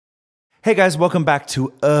Hey guys, welcome back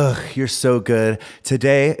to You're So Good.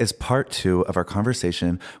 Today is part 2 of our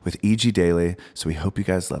conversation with E.G. Daily, so we hope you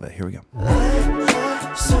guys love it. Here we go.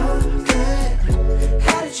 So good.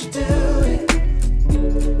 How did you do it?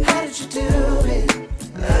 How did you do it?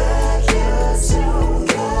 You're so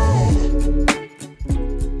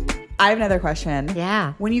good. I have another question.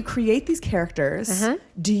 Yeah. When you create these characters,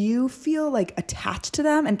 do you feel like attached to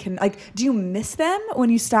them and do you miss them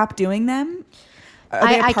when you stop doing them? Are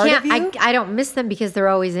they a I part can't. of you? I don't miss them because they're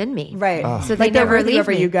always in me. Right. So they Like they're never with you leave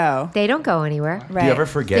wherever me. you go. They don't go anywhere. Right. Do you ever The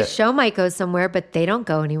forget? show might go somewhere, but they don't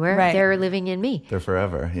go anywhere. Right. They're living in me. They're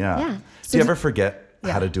forever, yeah. Yeah. Do you ever forget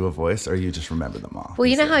how to do a voice, or you just remember them all? Well,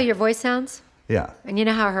 you know how your voice sounds, Yeah. and you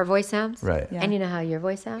know how her voice sounds, Right. Yeah. And you know how your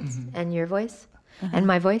voice sounds, and your voice, and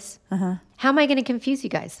my voice. How am I going to confuse you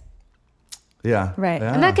guys? Yeah. Right.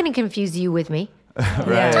 Yeah. I'm not going to confuse you with me.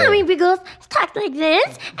 Right. Tommy Pickles talks like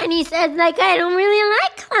this, and he says like, I don't really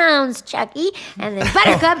like clowns, Chucky. And then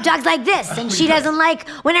Buttercup talks like this, and she doesn't like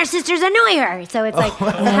when her sisters annoy her. So it's like,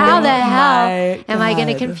 how the hell my am I going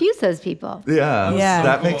to God. confuse those people? Yeah. Yeah.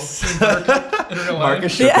 That makes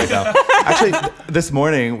Marcus shook right now. Actually, this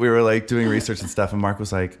morning we were like doing research and stuff, and Mark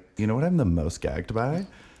was like, "You know what? I'm the most gagged by."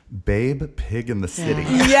 Babe, Pig in the City.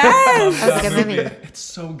 Yes. That's a good movie. It's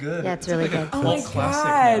so good. Yeah, it's really like good. A Oh cult my classic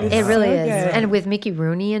God. now. It really So is, good. and with Mickey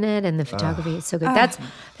Rooney in it, and the photography is so good.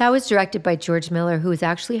 That was directed by George Miller, who has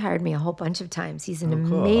actually hired me a whole bunch of times. He's an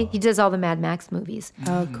amazing. He does all the Mad Max movies,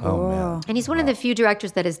 Oh, cool. man. and he's one of the few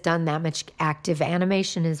directors that has done that much active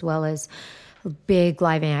animation as well as big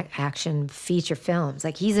live action feature films.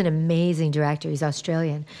 Like he's an amazing director. He's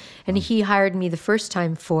Australian, and he hired me the first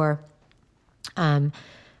time for.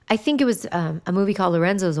 I think it was a movie called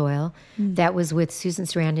Lorenzo's Oil that was with Susan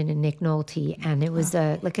Sarandon and Nick Nolte, and it was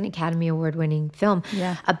like an Academy Award-winning film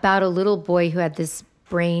Yeah. about a little boy who had this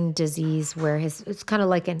brain disease where it's kind of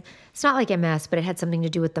like it's not like MS, but it had something to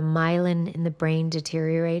do with the myelin in the brain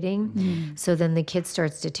deteriorating. So then the kid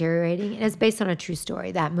starts deteriorating, and it's based on a true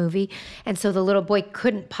story, that movie. And so the little boy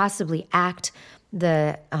couldn't possibly act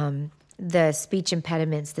the speech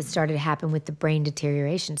impediments that started to happen with the brain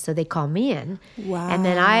deterioration. So they call me in. Wow. And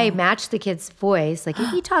then I match the kid's voice. Like, if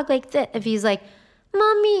he talk like that, if he's like,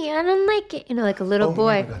 Mommy, I don't like it, like a little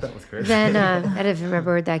boy. God, that was crazy. Then, I don't even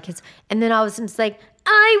remember what that kid's. And then all of a sudden it's like,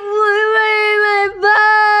 I want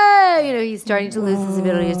my boy. He's starting to lose his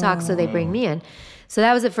ability to talk, so they bring me in. So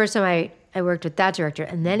that was the first time I worked with that director.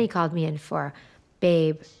 And then he called me in for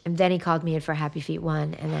Babe. And then he called me in for Happy Feet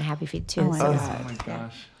 1 and then Happy Feet 2. Oh my So God. Oh my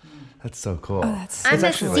gosh. That's so cool. I'm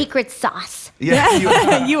the secret sauce.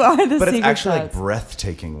 Yeah. You are the But it's secret actually like sauce.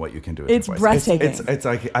 breathtaking what you can do with It's your voice. breathtaking. It's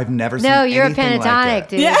like I've never seen No, you're a anything like pentatonic, it.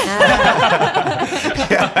 dude.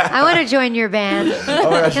 I want to join your band. Oh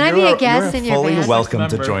my gosh, Can I you be a are- guest you in are your fully band? welcome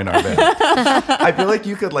to Member. join our band. I feel like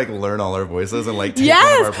you could like learn all our voices and like take one of our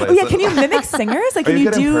Yes. Oh places. yeah. Can you mimic singers? Like, Are can you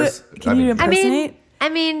you good do? I mean- Impersonate? I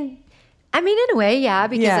mean, in a way, yeah,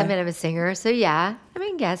 because Yeah. I'm a singer. So yeah,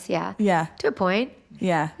 guess, yeah. Yeah. To a point,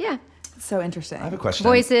 Yeah. yeah. So interesting. I have a question.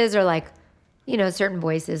 Voices are like, certain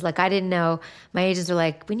voices. Like I didn't know. My agents were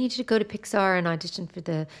like, we need you to go to Pixar and audition for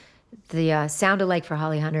the sound alike for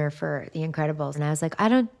Holly Hunter for The Incredibles. And I was like, I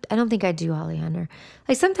don't think I do Holly Hunter.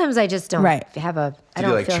 Like sometimes I just don't Right. have a. I Did don't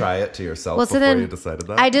you like feel try it to yourself Well, so before then you decided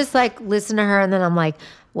that? I just like listen to her, and then I'm like,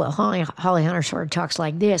 well, Holly Hunter sort of talks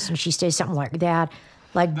like this, and she says something like that.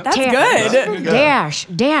 Like That's good.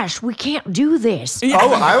 Dash, we can't do this.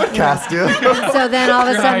 Oh, I would cast you. So then all of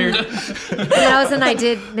a You're sudden, hired. I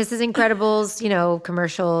did Mrs. Incredibles,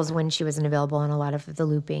 commercials when she wasn't available and a lot of the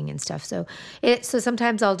looping and stuff. So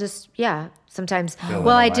sometimes I'll just, sometimes, Fill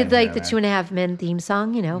well, in I the did line like here, the right? 2.5 Men theme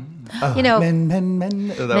song, Men. Oh,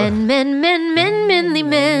 that Men, manly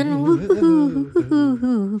men.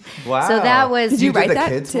 Woo-hoo-hoo-hoo-hoo. Wow. So that was, Did you write the that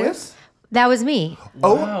kids' too? voice? that was me.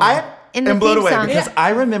 Oh, I In the am blown theme away song. because I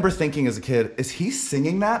remember thinking as a kid, is he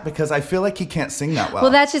singing that? Because I feel like he can't sing that well.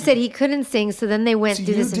 Well, that's just it. He couldn't sing, so then they went So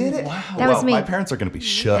through you this. did it? That was me. My parents are going to be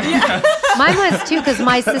shook. Mine was too, because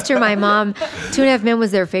my sister, my mom, 2.5 Men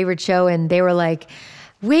was their favorite show, and they were like,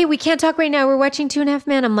 wait, we can't talk right now. We're watching 2.5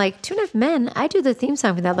 Men. I'm like, 2.5 Men? I do the theme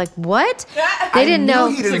song for that. Like, what? They didn't know.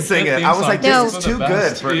 He didn't It's a sing good it. theme I was song. like, No. this is too The good.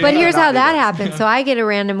 best. For But here's not how do that this. happened. So I get a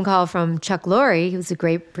random call from Chuck Lorre, who's a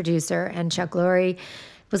great producer, and Chuck Lorre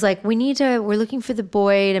was like, we're looking for the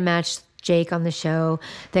boy to match Jake on the show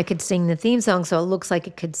that could sing the theme song, so it looks like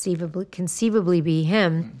it could conceivably be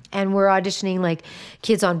him. And we're auditioning like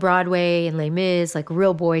kids on Broadway and Les Mis, like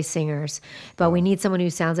real boy singers. But we need someone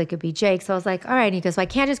who sounds like it could be Jake. So I was like, all right. And he goes, well, I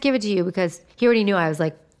can't just give it to you because he already knew I was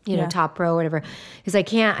like, Yeah. top pro, whatever. He's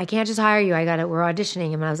like, I can't just hire you. We're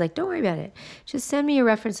auditioning him. And I was like, don't worry about it. Just send me a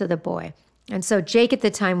reference of the boy. And so Jake at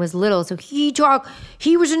the time was little, so he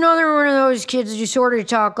was another one of those kids you sort of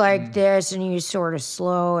talk like this and he's sort of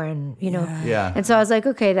slow and, you know. Yeah. And so I was like,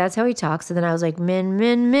 okay, that's how he talks. And then I was like,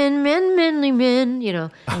 manly men, you know.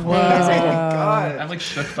 God. I'm like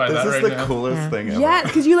shook by that This right is the now. coolest thing ever. Yeah,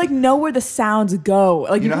 because you like know where the sounds go.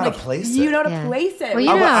 Like You know can, how to like, place You it. know how to Yeah. place it. Well, you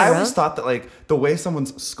know how I I always wrote. thought that like the way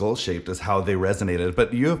someone's skull shaped is how they resonated,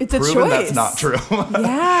 but you have It's a proven that's choice. not true.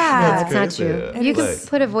 yeah. That's not crazy. true. You can Like,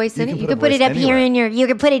 put a voice in you it. can You put can a put it voice up here anywhere. you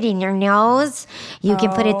can put it in your nose. You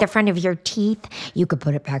can put it at the front of your teeth. You could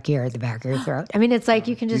put it back here at the back of your throat. I mean, it's like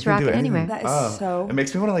you can You just can rock do it anything. anywhere. That is so. It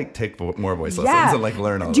makes me want to like take more voice lessons Yeah. and like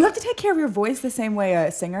learn all Do you that. have to take care of your voice the same way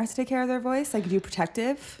a singer has to take care of their voice? Like, do you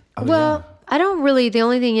protective? Well, I don't really. The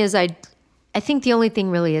only thing is, I think the only thing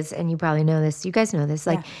really is, and you probably know this, you guys know this,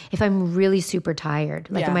 like if I'm really super tired,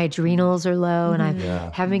 like Yeah. my adrenals are low and I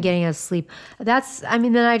haven't been getting enough sleep,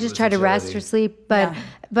 then I just try to rest or agility. sleep.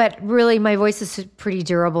 But really my voice is pretty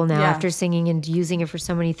durable now Yeah. after singing and using it for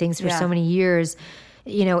so many things for Yeah. so many years.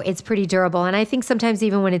 You know, it's pretty durable. And I think sometimes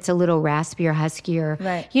even when it's a little raspy or huskier,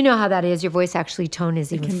 Right. you know how that is. Your voice actually tone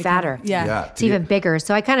is even can become- fatter. yeah. Yeah. It's even bigger.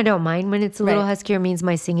 So I kind of don't mind when it's a little Right. huskier. It means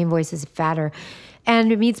my singing voice is fatter.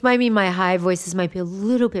 And it means my high voices might be a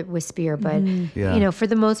little bit wispier, but Yeah. you know, for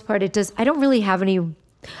the most part, it does. I don't really have any.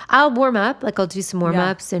 I'll warm up, like I'll do some warm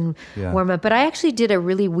ups and Yeah. warm up. But I actually did a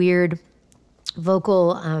really weird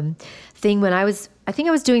vocal thing when I think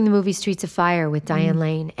I was doing the movie Streets of Fire with Diane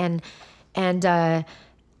Lane, and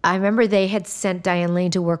I remember they had sent Diane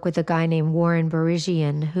Lane to work with a guy named Warren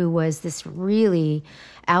Barigian, who was this really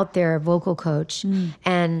out there vocal coach.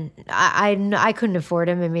 And I couldn't afford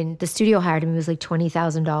him. I mean, the studio hired him. It was like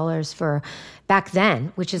 $20,000 for back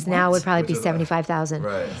then, which is now would probably be $75,000.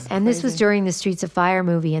 Right. And this was during the Streets of Fire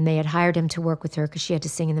movie, and they had hired him to work with her because she had to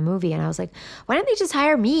sing in the movie. And I was like, why don't they just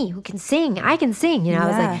hire me who can sing? I can sing, you know. I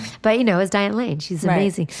was Yeah. like, but you know, it's Diane Lane. She's Right,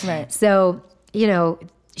 amazing. right. So, you know,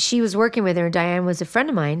 she was working with her. Diane was a friend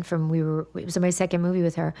of mine it was my second movie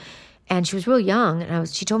with her. And she was real young, and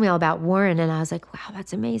she told me all about Warren, and I was like, wow,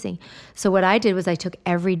 that's amazing. So what I did was I took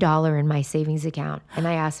every dollar in my savings account, and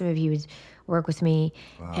I asked him if he would work with me,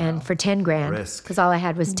 and for 10 grand, Risk. because all I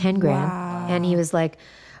had was 10 grand. And he was like,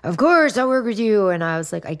 of course, I'll work with you. And I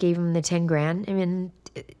was like, I gave him the 10 grand. I mean,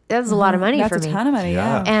 that was a lot of money That's for a me. ton of money.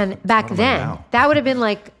 Yeah. And back lot of money then, now. that would have been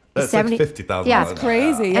like That's 70. like $50,000. Yeah, now.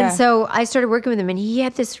 Crazy. Yeah. and so I started working with him, and he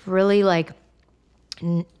had this really like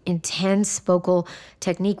intense vocal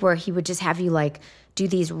technique where he would just have you like do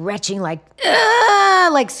these retching, like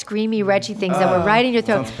screamy, retchy things that were right in your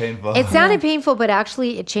throat. Sounds painful. It sounded painful, but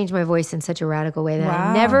actually it changed my voice in such a radical way that I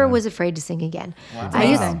Wow. never was afraid to sing again. I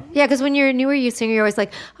used, yeah, because when you're a newer youth singer, you're always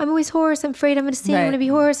like, I'm always hoarse. I'm afraid I'm going to sing. I'm Right. going to be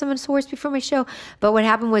hoarse. I'm going to hoarse before my show. But what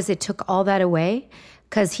happened was it took all that away.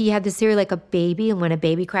 Because he had this theory like a baby, and when a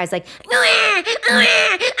baby cries, like,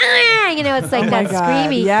 you know, it's like that God,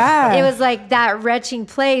 screamy. yeah. It was like that retching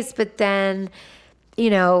place, but then, you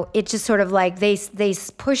know, it just sort of like they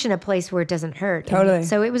push in a place where it doesn't hurt. And Totally.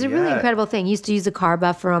 so it was a really Yeah. incredible thing. Used to use a car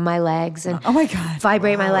buffer on my legs and Oh my God.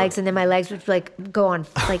 vibrate my legs, and then my legs would like go on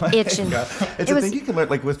like itch, and It's it a was. thing you can learn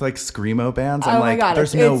like with like screamo bands. Oh I'm my like, God.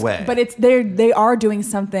 there's it's- no way. But they are doing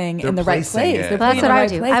something in the right placing place. it. They're Well, putting that's what it in I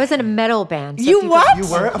the do. right place. I was in a metal band. So You if what? You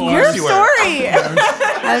were? Of course Your you were. story.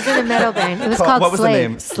 I was in a metal band. It was called What was the Slave.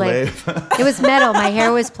 name? Slave. It was metal. My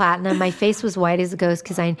hair was platinum. My face was white as a ghost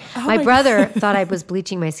because my my brother thought I was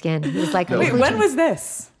bleaching my skin. He was like, "Are you Wait, when bleaching?" was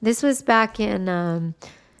this? This was back in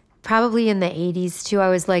probably in the 80s too. I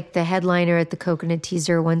was like the headliner at the Coconut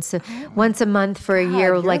Teaser once a month for a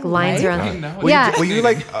year with you're like lines right. around. know. Yeah. Were you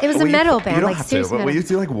like? It was a were you- metal band, You don't like have to. serious But will metal. you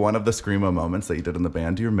do like one of the screamo moments that you did in the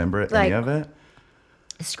band? Do you remember any Like- of it?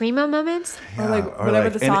 Screamo moments? Or like Or whatever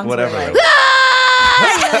like the any- songs whatever. were like. You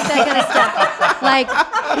know, like that kind of stuff. Like,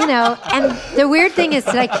 you know, and the weird thing is,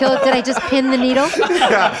 did I just pin the needle?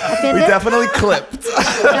 I pinned We it? definitely clipped.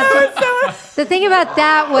 The thing about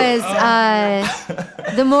that was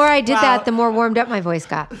the more I did that, the more warmed up my voice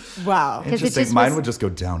got. Wow. Because it Interesting. just Mine was, would just go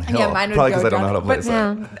downhill. Yeah, mine would Probably go because I don't know how to down. But- place it.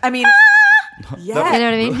 yeah. I mean, yeah, You know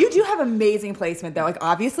what I mean? You do have amazing placement, though. Like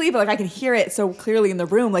obviously, but like I can hear it so clearly in the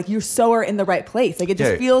room. Like you so are in the right place. Like it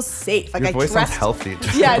just Yeah. feels safe. Like Your I voice trust. sounds healthy.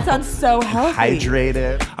 Yeah, it sounds so healthy.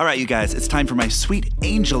 Hydrated. All right, you guys, it's time for my sweet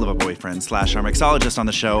angel of a boyfriend / our mixologist on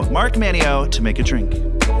the show, Mark Manio, to make a drink.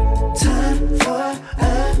 Time for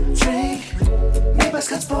a drink. Meet my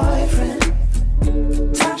Scott's boyfriend.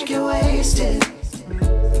 Time to get wasted.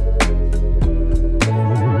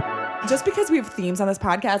 just because we have themes on this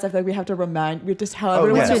podcast, I feel like we have to tell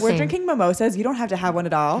everyone yes. that we're Theme. drinking mimosas. You don't have to have one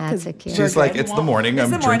at all. That's 'cause a cute. we're She's like, good. it's the morning. It's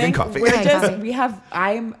I'm the drinking morning. coffee. Right.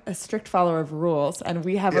 I'm a strict follower of rules, and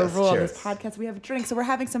we have a Yes, rule on cheers. this podcast. We have a drink, so we're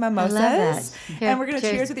having some love mimosas, that. Here, and we're gonna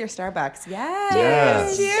cheers. cheers with your Starbucks.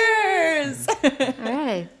 Yes. Cheers. All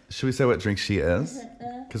right. Should we say what drink she is?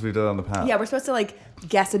 Because we did it on the past. Yeah, we're supposed to like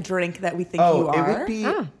guess a drink that we think you Oh, are. it would be.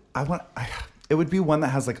 It would be one that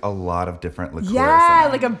has like a lot of different liqueurs. Yeah, in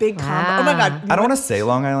it. like a big combo. Oh my god. I don't want to say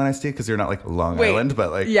Long Island iced tea because you're not like Long Wait. Island, but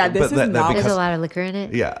like Yeah, this but is not- There's because- a lot of liquor in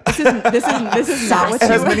it. Yeah, This is not what it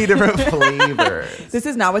has you many different flavors. This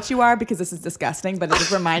is not what you are because this is disgusting, but it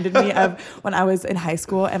just reminded me of when I was in high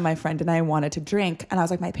school and my friend and I wanted to drink, and I was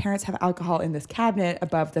like, my parents have alcohol in this cabinet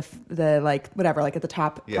above the like whatever, like at the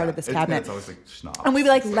top part of this cabinet. It's always like schnapps. And we'd be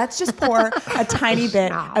like, let's just pour a tiny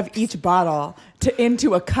bit of each bottle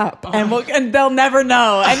into a cup, and they'll never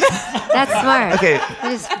know. And That's smart. Okay. You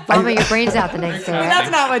just vomit your brains out the next day. that's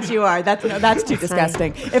not what you are. That's too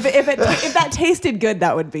disgusting. If that tasted good,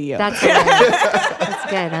 that would be you. That's good. That's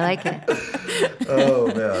good. I like it. Oh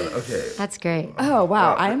man. Okay. That's great. Oh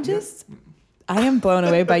wow, I am blown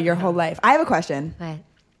away by your whole life. I have a question. But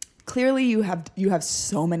Clearly you have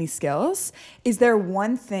so many skills. Is there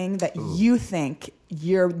one thing that you think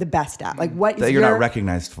you're the best at? Like what is That you're your, not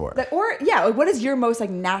recognized for. like, what is your most like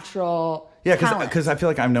natural Yeah, talent? because I feel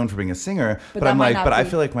like I'm known for being a singer, but that I'm might like, not but I be-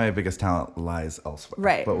 feel like my biggest talent lies elsewhere.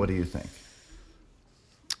 Right. But what do you think?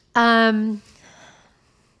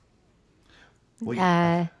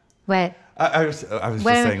 what? I was just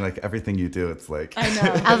When- saying like everything you do, it's like I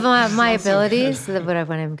know. Of my abilities, what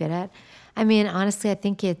I'm good at. I mean, honestly, I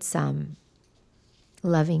think it's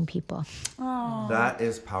loving people. that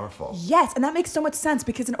is powerful. Yes, and that makes so much sense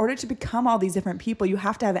because in order to become all these different people, you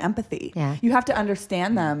have to have empathy. Yeah. You have to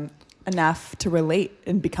understand them enough to relate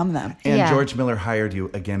and become them. And Yeah. George Miller hired you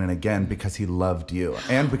again and again because he loved you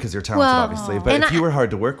and because you're talented, Well, obviously. But and if you were hard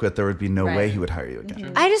to work with, there would be no way he would hire you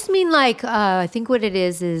again. I just mean like I think what it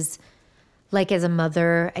is like as a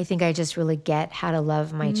mother, I think I just really get how to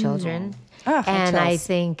love my children, and I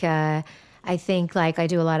think like I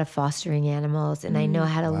do a lot of fostering animals, and I know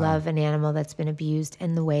how to love an animal that's been abused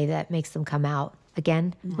in the way that makes them come out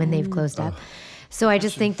again when they've closed up. So I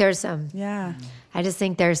just think there's Yeah. I just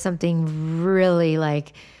think there's something really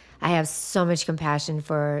like I have so much compassion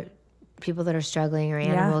for people that are struggling or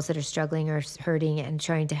animals that are struggling or hurting and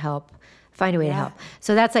trying to find a way to help.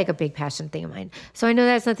 So that's like a big passion thing of mine. So I know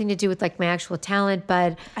that has nothing to do with like my actual talent,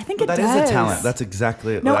 but I think But it that does. is a talent. That's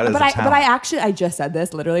exactly No, that is but a I talent. actually I just said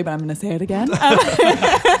this literally, but I'm going to say it again.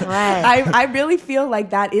 what? I really feel like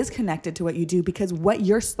that is connected to what you do because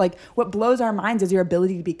what blows our minds is your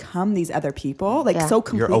ability to become these other people, like Yeah. so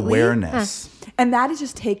Your completely. awareness. And that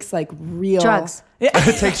just takes like real Drugs. It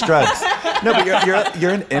takes drugs. No, but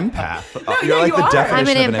you're an empath. You're like you the are.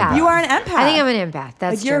 definition I'm an of empath. You are an empath. I think I'm an empath.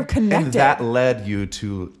 That's like you're true. connected. And that led you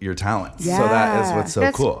to your talents. So that is what's so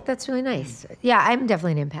that's cool. That's really nice. Yeah, I'm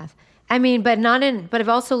definitely an empath. I mean, but I've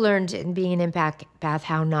also learned in being an empath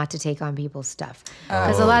how not to take on people's stuff.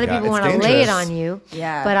 Because a lot of yeah, people it's want to lay it dangerous. on you.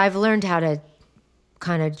 Yeah. But I've learned how to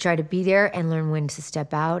kind of try to be there and learn when to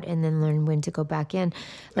step out and then learn when to go back in.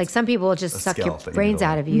 Like some people will just suck skill your that you brains need to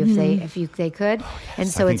out of you if they could. And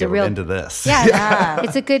so I can it's a get real into this. Yeah,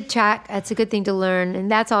 it's a good track. It's a good thing to learn, and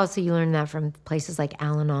that's also you learn that from places like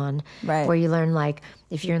Al-Anon, Right. where you learn like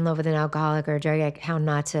if you're in love with an alcoholic or a drug addict, how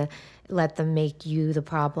not to let them make you the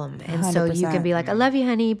problem. And so you 100%. can be like, I love you,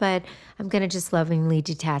 honey, but I'm gonna just lovingly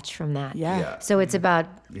detach from that. Yeah. Yeah. So it's about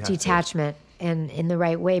have to. detachment and in the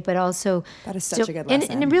right way, but also That is such a good and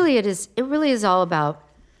lesson. it really is all about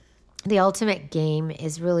the ultimate game.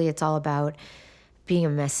 It's all about being a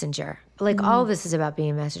messenger. Like all of this is about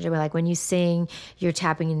being a messenger. But like when you sing, you're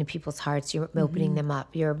tapping into people's hearts. You're opening them up.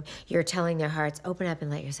 You're telling their hearts, open up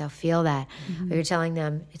and let yourself feel that. Or you're telling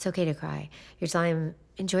them it's okay to cry. You're telling them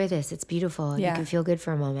enjoy this. It's beautiful. Yeah. You can feel good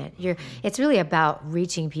for a moment. It's really about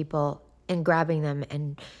reaching people and grabbing them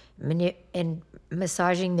and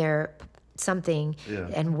massaging their something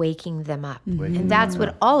and waking them up. And that's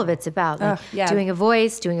what all of it's about. Like yeah. doing a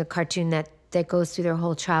voice, doing a cartoon that goes through their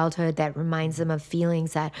whole childhood, that reminds them of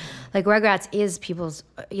feelings that, like Rugrats is people's,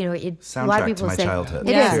 a lot of Soundtrack to people my say, childhood.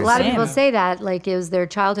 It Yeah, is. A lot of same. people say that, like it was their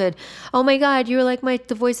childhood. Oh my God, you're like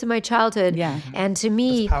the voice of my childhood. Yeah. And to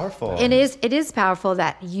me, It's powerful. it is powerful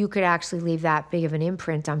that you could actually leave that big of an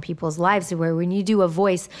imprint on people's lives, where when you do a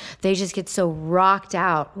voice, they just get so rocked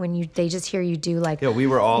out when they just hear you do like, Yeah, we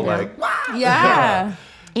were all You know? like, Yeah.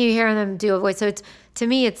 you hear them do a voice. So to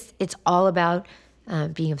me, it's all about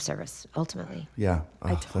being of service ultimately. yeah.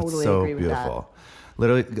 I that's totally so agree with that. beautiful.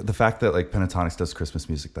 literally the fact that like Pentatonix does Christmas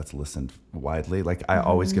music that's listened widely. Like I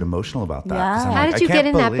always get emotional about that. 'cause I'm Yeah. How like, did you I can't get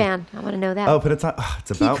in that believe- band? I want to know that. Oh, Pentatonix.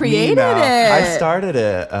 It's about created me now. it. I started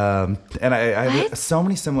it, and I have so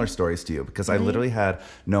many similar stories to you because I literally had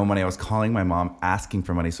no money. I was calling my mom asking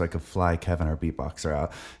for money so I could fly Kevin, our beatboxer,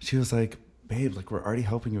 out. She was like, babe, like we're already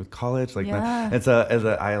helping you with college. Like Yeah.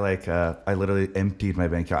 I literally emptied my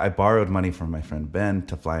bank account. I borrowed money from my friend Ben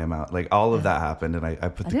to fly him out. Like all of that happened, and I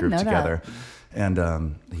put the didn't group know that. together, and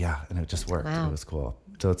and it just worked. Wow. It was cool.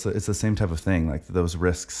 So it's the same type of thing. Like those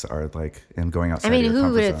risks are like in going outside. I mean, of your who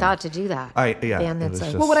comfort would have zone. thought to do that? Band That's it was like,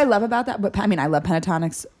 just- Well, what I love about that, but I mean, I love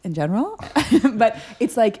Pentatonix in general, but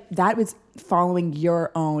it's like that was following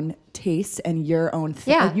your own tastes and your own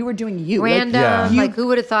thing. Yeah. Like, you were doing you. random. Yeah. Like, who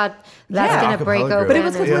would have thought that's Yeah. going to break Acapella open? group. But it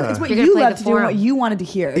was because Yeah. it's what You're gonna you play loved the to do and what Forum. you wanted to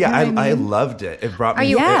hear. You Yeah, know what I I mean? loved it. It brought me.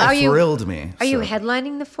 you- It are you- thrilled me. Are you So-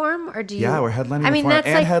 headlining the Forum, or do you? Yeah, we're headlining. I mean, the Forum that's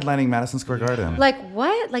and like headlining Madison Square Garden. like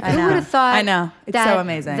what? Like I who know. would have thought? I know. It's that, so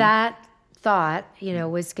amazing. That thought,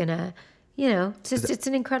 was gonna, it's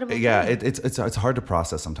an incredible. yeah, thing. it's hard to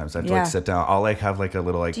process sometimes. I have to Yeah. like sit down. I'll like have like a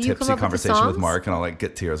little like Do you come tipsy up with the conversation with songs? Mark, and I'll like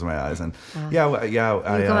get tears in my eyes. And You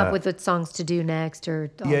come up with what songs to do next, or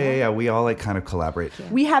all that? yeah. We all like kind of collaborate.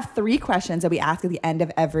 We have 3 questions that we ask at the end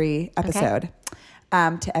of every episode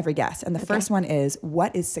to every guest. And the first one is,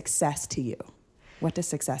 what is success to you? What does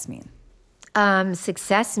success mean?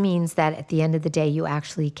 Success means that at the end of the day, you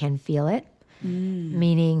actually can feel it.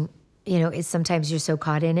 Meaning, it's sometimes you're so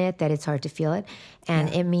caught in it that it's hard to feel it. And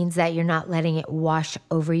it means that you're not letting it wash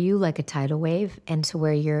over you like a tidal wave and to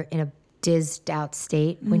where you're in a dizzed out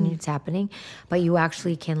state when it's happening, but you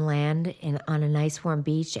actually can land on a nice warm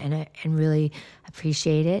beach and really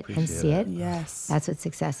appreciate it and see it. Yes. That's what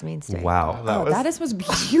success means to me. Wow, Oh, that was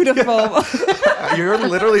beautiful. you're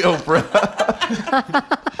literally Oprah.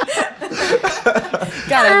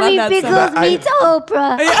 God, I Tommy love that Pickles so much. meets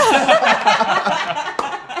Oprah.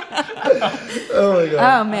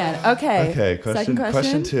 Oh, man. Okay. Okay, Second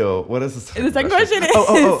question 2. What is the The second question is...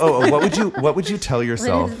 Oh, what would you tell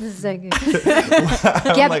yourself? What is the second?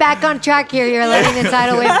 Get back on track here. You're letting the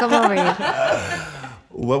tidal wave come over you.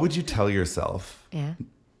 What would you tell yourself Yeah.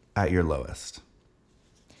 at your lowest?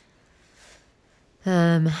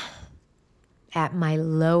 At my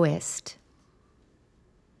lowest,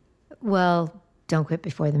 well, don't quit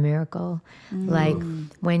before the miracle. Like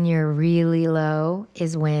when you're really low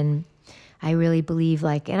is when I really believe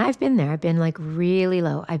and I've been there. I've been like really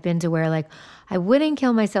low. I've been to where like I wouldn't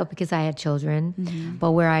kill myself because I had children,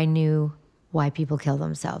 but where I knew why people kill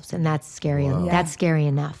themselves. And that's scary. That's scary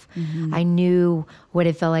enough. I knew what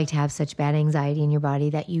it felt like to have such bad anxiety in your body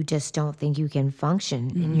that you just don't think you can function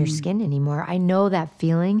in your skin anymore. I know that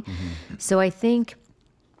feeling. So I think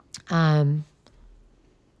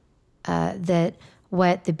that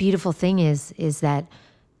what the beautiful thing is that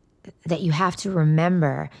you have to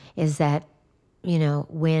remember is that,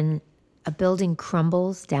 when a building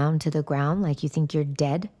crumbles down to the ground, like you think you're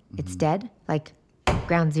dead, it's dead, like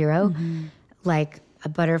ground zero, like a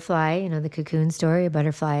butterfly, the cocoon story,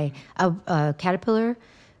 a caterpillar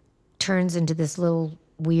turns into this little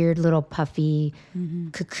weird little puffy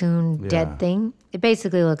cocoon dead thing. It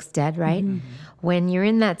basically looks dead, right? When you're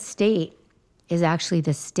in that state is actually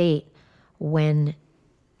the state when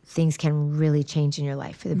things can really change in your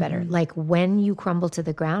life for the better. Like when you crumble to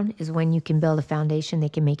the ground is when you can build a foundation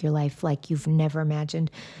that can make your life like you've never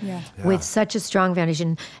imagined. With such a strong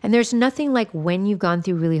foundation. And there's nothing like when you've gone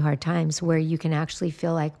through really hard times where you can actually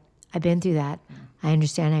feel like, I've been through that. I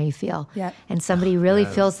understand how you feel. Yeah. And somebody really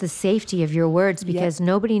feels the safety of your words because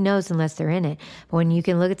nobody knows unless they're in it. But when you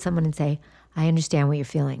can look at someone and say, I understand what you're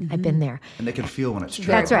feeling. I've been there. And they can feel when it's true.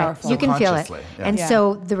 That's right. powerful. You can feel it. Subconsciously, yeah. And Yeah.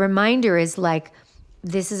 so the reminder is like,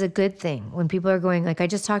 this is a good thing. When people are going, like I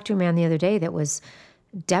just talked to a man the other day that was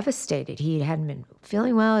devastated. He hadn't been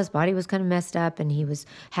feeling well. His body was kind of messed up and he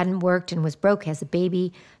hadn't worked and was broke, has a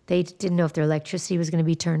baby. They didn't know if their electricity was going to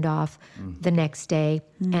be turned off the next day.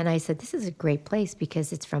 And I said, this is a great place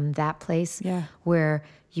because it's from that place where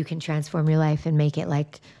you can transform your life and make it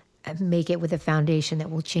with a foundation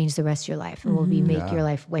that will change the rest of your life and will make your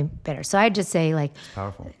life way better. So I'd just say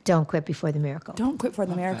Powerful. don't quit before the miracle. Don't quit for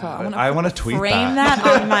the miracle. I want to tweet frame that.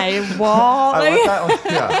 that on my wall. I want that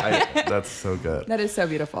one. Yeah, that's so good. That is so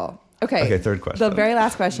beautiful. Okay. Okay, third question. The very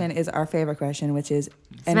last question is our favorite question, which is...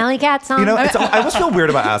 Smelly cat song. You know, I almost feel weird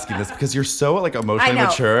about asking this because you're so like emotionally I know,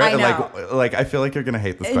 mature I and know. like I feel like you're gonna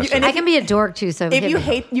hate this question. and I can be a dork too, so if hit you me.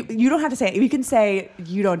 hate... You don't have to say it. You can say,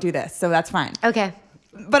 you don't do this, so that's fine. Okay.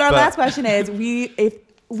 But our last question is, if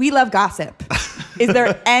we love gossip. Is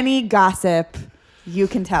there any gossip you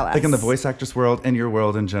can tell us? like in the voice actress world, in your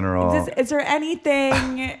world in general. Is there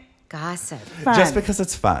anything Gossip. Fun. Just because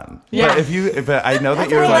it's fun. Yeah. But I know that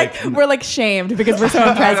you're we're like shamed because we're so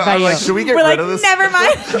impressed by I'm you. like, should we get we're rid like, of this? Never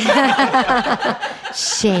mind.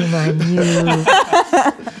 Shame on you.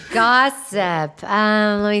 Gossip.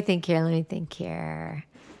 Let me think here.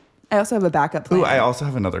 I also have a backup plan. Ooh, I also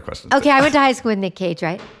have another question. Okay, I went to high school with Nick Cage,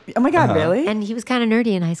 right? Oh my God, really? And he was kind of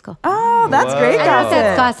nerdy in high school. Oh, that's great I don't know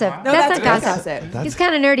if gossip. that's gossip. No, that's that's not great gossip. gossip. He's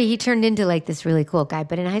kind of nerdy. He turned into like this really cool guy,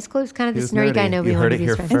 but in high school he was kind of He this was nerdy guy. nerdy. Nobody You wanted heard to it be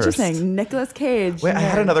his here friend. first. Interesting. Nicolas Cage. Wait, I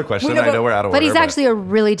had another question. Wait, no, I know we're out of order. But he's actually a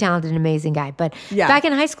really talented and amazing guy. But Yeah. back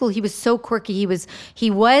in high school, he was so quirky.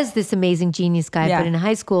 He was this amazing genius guy. Yeah. But in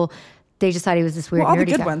high school, they just thought he was this weird Well, all the nerdy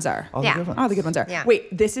good guy. ones are. All the Yeah. good ones. All the good ones are. Yeah.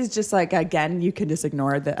 Wait, this is just like, again, you can just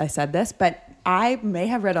ignore that I said this, but I may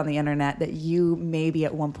have read on the internet that you maybe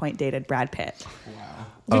at one point dated Brad Pitt.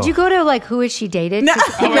 Did you go to like Who Is She Dated? No,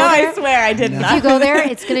 If you go no, I there- swear I did If not. you go there,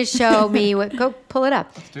 it's going to show me what. Go pull it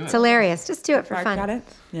up. It's hilarious. Just do it for Mark fun. got it?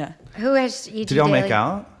 Yeah. Who has E.G. Did y'all Daily? make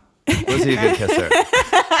out? Was he a good kisser?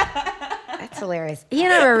 That's hilarious. He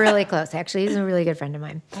and I were really close, actually. He's a really good friend of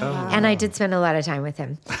mine. And I did spend a lot of time with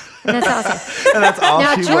him. And that's awesome. And that's all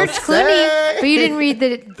Now, she George will Clooney, say. but you didn't read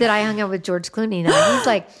that I hung out with George Clooney.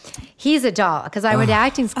 No, he's a doll. Because I went to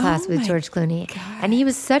acting class with my George Clooney. And he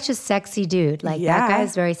was such a sexy dude. Like, Yeah. that guy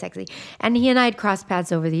is very sexy. And he and I had crossed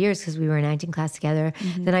paths over the years because we were in acting class together.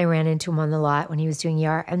 Then I ran into him on the lot when he was doing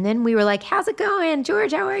ER. And then we were like, how's it going?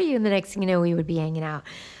 George, how are you? And the next thing you know, we would be hanging out.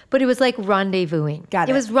 But it was like rendezvousing. Got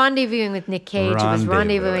It it. was rendezvousing with Nick Cage. It was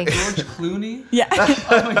Rendezvous. rendezvousing. George Clooney,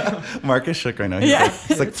 Yeah. Marcus shook right now.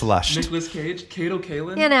 He's like flushed. Nicolas Cage, Kato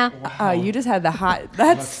Kalin. You know. Oh, you just had the hot.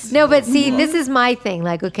 That's No, but see, this is my thing.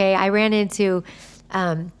 Like, okay, I ran into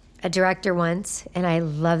a director once, and I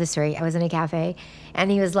love the story. I was in a cafe,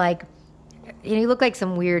 and he was like, he looked like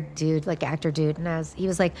some weird dude, like actor dude, and he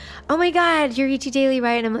was like, "Oh my God, you're E.G. Daily,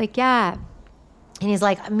 right?" And I'm like, "Yeah." And he's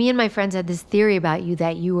like, me and my friends had this theory about you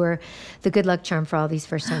that you were the good luck charm for all these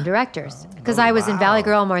first-time directors. Because I was in Valley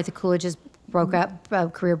Girl, Martha Coolidge's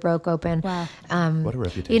career broke open. Wow. What a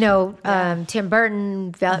reputation. You know, Tim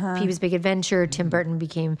Burton, Pee-wee's Big Adventure, Tim Burton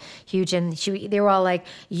became huge. And they were all like,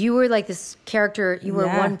 you were like this character, you were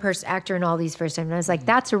Yeah. one person actor in all these first time. And I was like,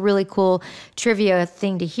 that's a really cool trivia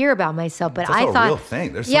thing to hear about myself. But It's also I a thought, real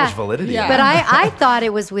thing. There's so much validity in But it. I thought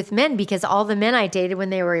it was with men because all the men I dated when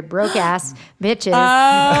they were broke ass bitches.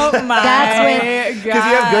 Oh my That's when- God. Because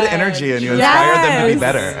you have good energy and you inspire them to be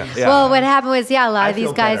better. Yeah. Well, what happened was, a lot I of these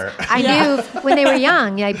feel guys better. I knew when they were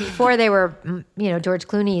young, like before they were, George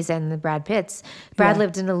Clooney's and the Brad Pitts. Brad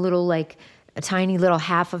lived in a little, like a tiny little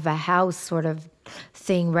half of a house sort of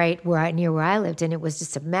thing right near where I lived, and it was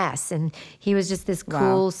just a mess. And he was just this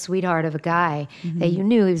cool sweetheart of a guy that you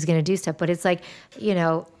knew he was going to do stuff. But it's like,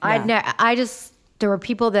 there were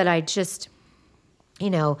people that I just,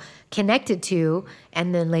 connected to,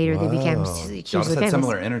 and then later they became Y'all hugely just had famous.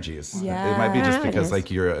 similar energies. Yeah. It might be I just don't know, it because is. like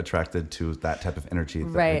you're attracted to that type of energy. That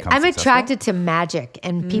Right. becomes I'm successful. attracted to magic,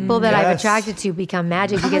 and people that I'm Yes. attracted to become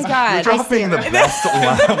magic because God. I see Dropping the best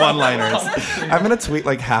one-liners. I'm gonna tweet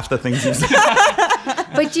like half the things you say.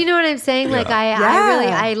 But do you know what I'm saying? Like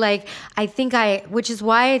Yeah. which is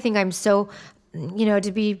why I think I'm so,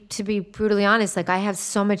 to be brutally honest, like I have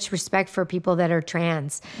so much respect for people that are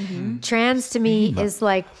trans. Trans to me is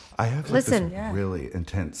like, I have like, listen, this really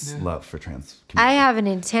intense love for trans community. I have an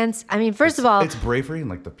intense. I mean, first of all, It's bravery and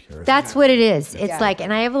like the purest. that's what it is. It's like,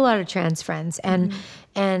 and I have a lot of trans friends, and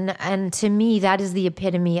to me, that is the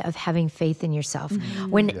epitome of having faith in yourself.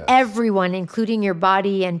 When everyone, including your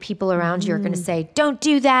body and people around you, are going to say, "Don't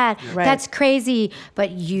do that. Right. That's crazy,"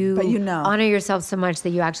 but you know. honor yourself so much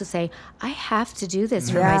that you actually say, "I have to do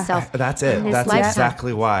this for Yeah. myself." That's in it. this That's lifetime."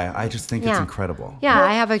 exactly why. I just think it's incredible. Yeah,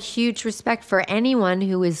 I have a huge respect for anyone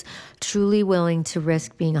who is truly willing to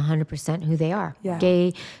risk being 100% who they are. Yeah.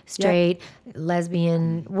 Gay, straight,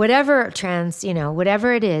 lesbian, whatever, trans,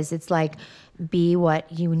 whatever it is, it's like be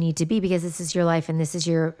what you need to be because this is your life and this is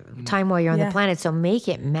your time while you're on Yeah. the planet. So make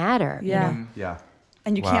it matter. Yeah. Yeah.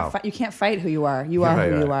 And you Wow. can't fight. You can't fight who you are. You are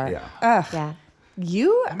Right, who you right, are. yeah. Ugh. Yeah.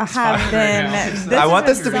 You have been. I want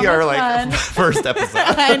this to has be been our so like much fun. first episode.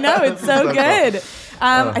 I know it's so good.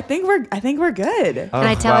 I think we're good. Can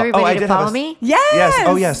I tell everybody to follow me? Yes. Yes.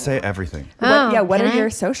 Oh, yes. Say everything. What can are I? your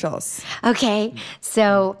socials? Okay,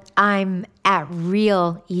 so I'm at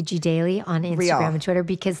Real E.G. Daily on Instagram Real. and Twitter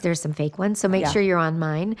because there's some fake ones. So make Yeah. sure you're on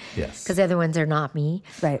mine. Yes. Because the other ones are not me.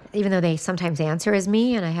 Right. Even though they sometimes answer as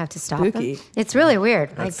me and I have to stop Spooky. them. It's really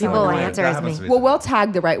weird. Like so people will weird. answer That as happens me. to me. Well, we'll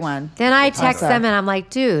tag the right one. Then I text Awesome. them and I'm like,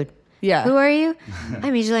 dude, Yeah. Who are you?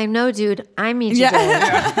 I'm EJ Dale. No, dude, I'm EJ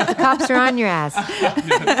Dale. The cops are on your ass.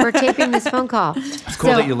 We're taping this phone call. It's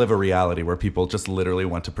cool that you live a reality where people just literally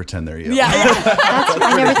want to pretend they're you. Yeah.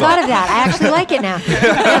 I never thought of that. I actually like it now.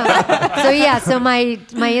 So my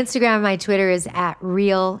Instagram, my Twitter is at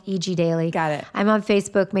real EJ Daily. Got it. I'm on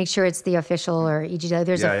Facebook. Make sure it's the official or EJ Daily.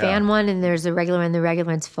 There's a fan one and there's a regular one. The regular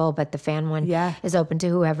one's full, but the fan one is open to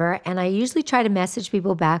whoever. And I usually try to message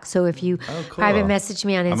people back. So if you private message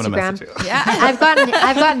me on Instagram, I'm gonna message you. I've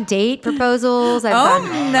gotten date proposals. And once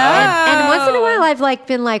in a while I've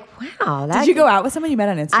been like, wow. Did you go out with someone you met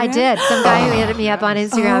on Instagram? I did. Some guy who hit me up on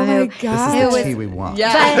Instagram. Oh my God. This is the tea we want.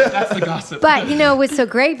 Yeah. That's the gossip. But it was so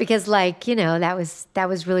great because that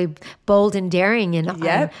was really bold and daring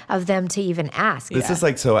of them to even ask. This is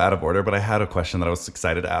like so out of order, but I had a question that I was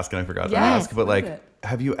excited to ask and I forgot to ask. But like,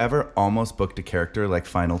 have you ever almost booked a character like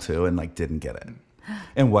Final Two and like didn't get it?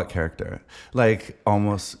 And what character? Like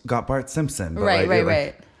almost got Bart Simpson. But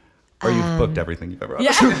Right. Or you've booked everything you've ever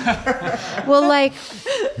auditioned. Well,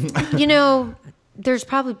 there's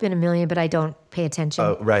probably been a million, but I don't pay attention.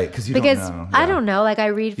 Oh, right, because don't know. I don't know. Like I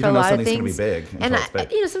read for a lot of things. Gonna be big And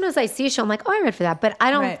sometimes I see a show, I'm like, oh, I read for that, but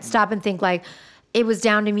I don't stop and think like it was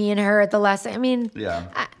down to me and her at the last. I mean,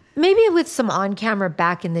 maybe with some on camera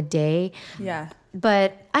back in the day. Yeah.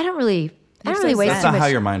 But I don't really waste too much. That's not how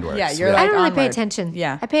your mind works. Yeah, you're I like don't really pay onward. attention.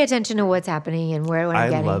 Yeah. I pay attention to what's happening and what I'm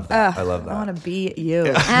getting. Love that. I love that. I want to be you.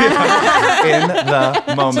 In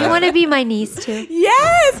the moment. Do you want to be my niece too?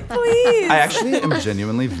 Yes, please. I actually am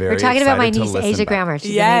genuinely very We're talking about my excited niece, to listen Asia back. Grammer.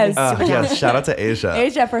 She's Yes. amazing. Yes, shout out to Asia.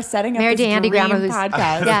 Asia for setting up Married this to Andy dream Grammer, who's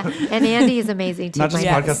podcast. and Andy is amazing too. Not just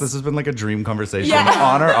my podcast, niece. this has been like a dream conversation.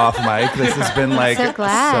 Yeah. On or off mic. This has been like so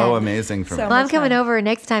glad. so amazing for me. Well, I'm coming over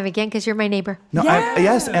next time again because you're my neighbor. No,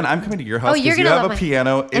 yes, and I'm coming to your house Oh, you're because you gonna have love a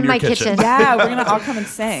piano in your my kitchen. Yeah, we're gonna all come and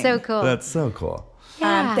sing. So cool. That's so cool.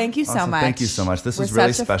 Yeah. Thank you so Awesome. much. Thank you so much. This was We're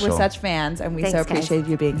really such special. We're such fans, and we Thanks, so guys. appreciate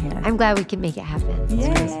you being here. I'm glad we could make it happen.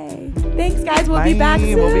 Yay! Thanks, guys. We'll be Bye. back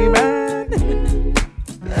soon. We'll be back.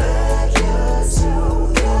 Like you're so